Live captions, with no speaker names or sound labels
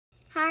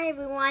Hi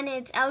everyone,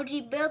 it's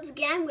LG Builds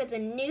again with a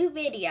new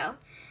video.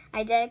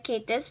 I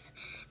dedicate this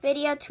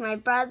video to my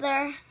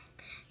brother,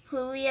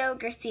 Julio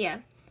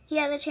Garcia. He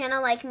has a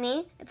channel like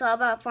me. It's all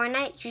about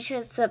Fortnite. You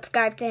should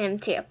subscribe to him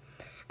too.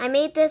 I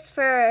made this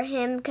for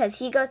him because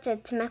he goes to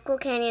Temescal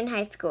Canyon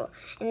High School,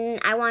 and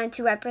I wanted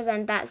to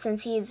represent that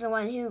since he's the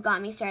one who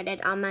got me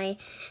started on my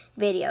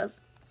videos.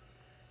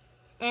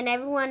 And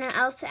everyone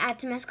else at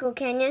Temescal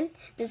Canyon,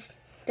 this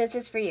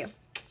is for you.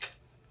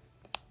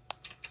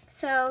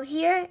 So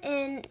here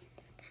in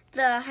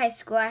the high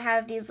school, I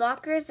have these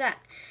lockers that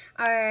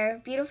are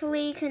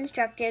beautifully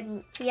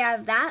constructed. We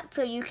have that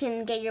so you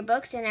can get your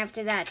books, and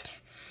after that,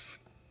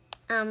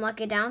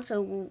 lock it down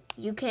so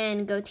you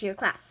can go to your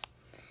class.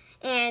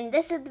 And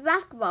this is the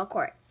basketball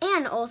court,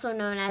 and also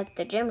known as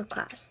the gym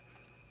class.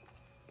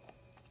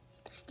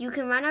 You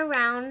can run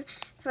around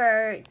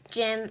for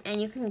gym,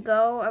 and you can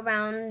go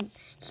around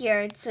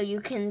here so you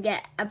can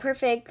get a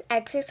perfect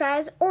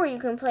exercise, or you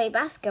can play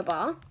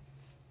basketball.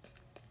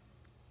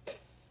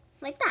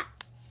 Like that.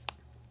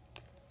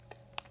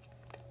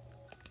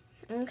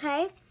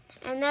 Okay,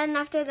 and then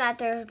after that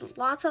there's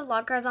lots of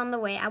lockers on the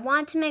way. I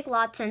wanted to make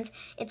lots since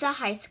it's a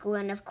high school,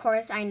 and of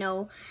course I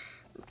know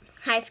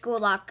high school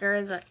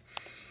lockers,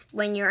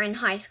 when you're in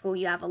high school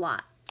you have a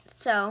lot.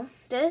 So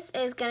this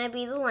is gonna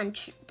be the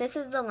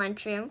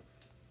lunchroom.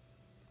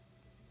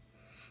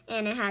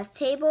 And it has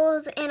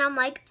tables, and I'm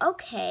like,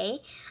 okay,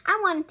 I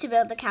wanted to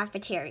build a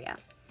cafeteria.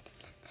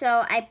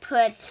 So I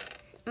put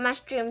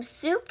mushroom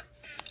soup,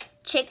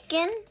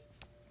 chicken,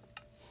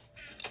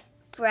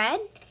 bread,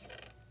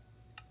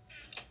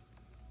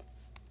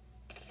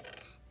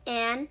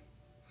 and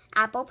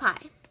apple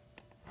pie.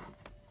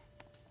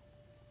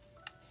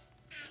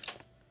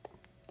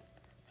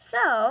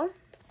 So,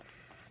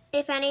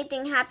 if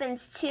anything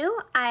happens too,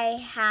 I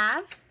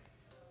have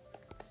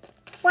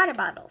water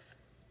bottles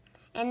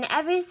and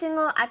every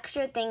single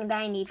extra thing that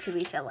I need to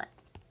refill it.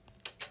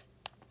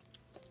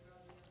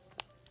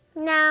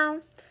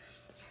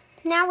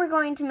 Now we're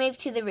going to move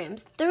to the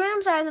rooms. The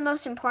rooms are the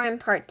most important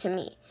part to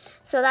me.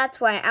 So that's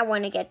why I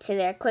want to get to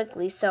there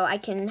quickly so I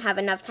can have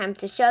enough time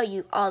to show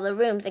you all the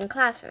rooms and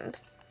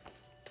classrooms.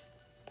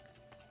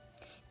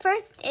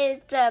 First is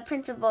the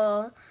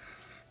principal's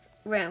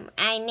room.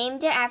 I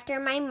named it after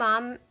my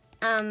mom,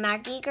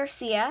 Maggie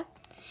Garcia.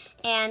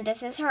 And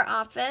this is her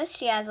office.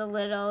 She has a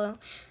little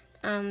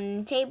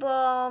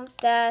table,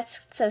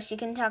 desk, so she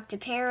can talk to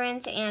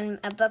parents, and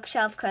a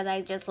bookshelf because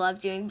I just love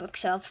doing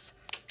bookshelves.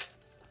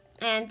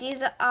 And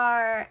these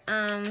are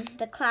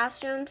the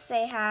classrooms.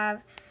 They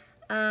have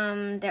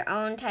their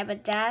own type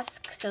of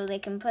desk so they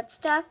can put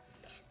stuff.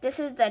 This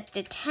is the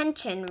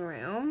detention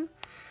room.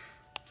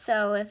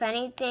 So if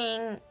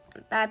anything,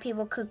 bad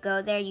people could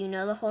go there. You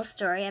know the whole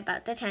story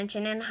about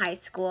detention in high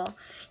school.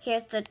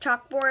 Here's the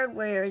chalkboard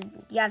where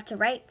you have to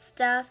write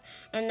stuff.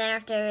 And then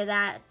after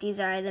that,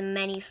 these are the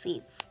many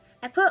seats.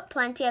 I put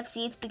plenty of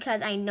seats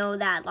because I know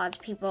that lots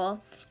of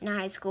people in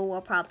high school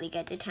will probably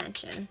get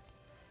detention.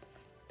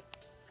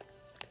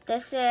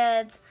 This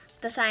is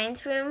the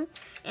science room,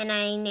 and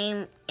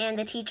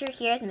the teacher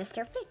here is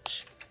Mr.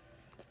 Fitch.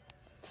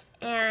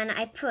 And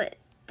I put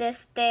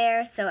this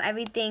there so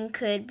everything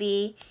could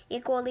be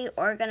equally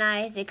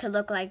organized. It could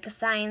look like a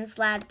science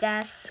lab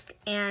desk,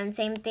 and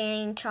same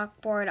thing,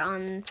 chalkboard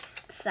on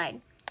the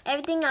side.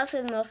 Everything else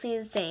is mostly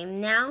the same.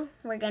 Now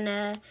we're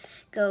gonna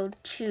go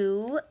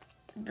to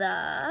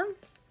the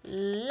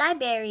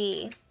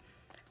library.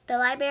 The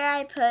library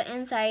I put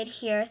inside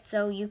here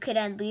so you could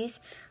at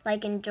least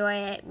enjoy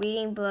it,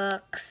 reading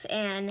books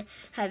and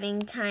having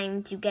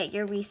time to get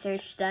your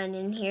research done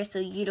in here so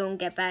you don't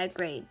get bad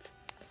grades.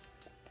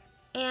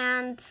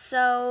 And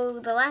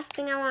so the last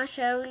thing I want to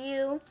show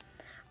you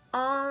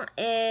all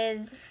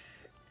is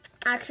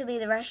actually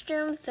the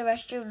restrooms. The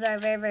restrooms are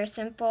very, very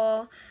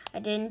simple. I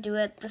didn't do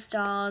it the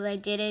stalls. I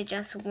did it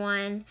just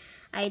one.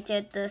 I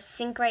did the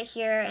sink right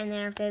here, and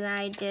then after that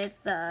I did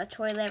the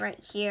toilet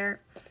right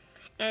here.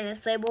 And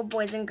it's labeled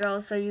boys and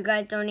girls, so you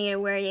guys don't need to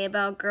worry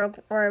about a girl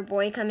or a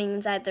boy coming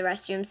inside the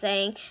restroom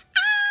saying, this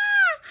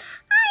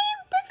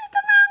is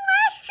the wrong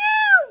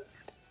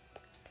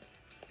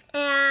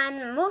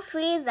restroom! And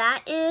mostly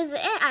that is it.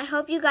 I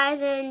hope you guys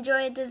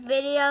enjoyed this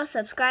video.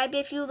 Subscribe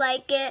if you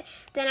like it.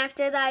 Then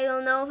after that,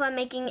 you'll know if I'm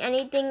making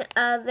any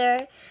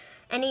other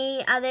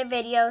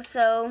videos,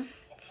 so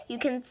you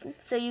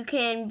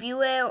can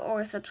view it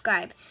or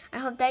subscribe. I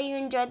hope that you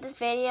enjoyed this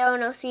video,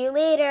 and I'll see you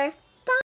later.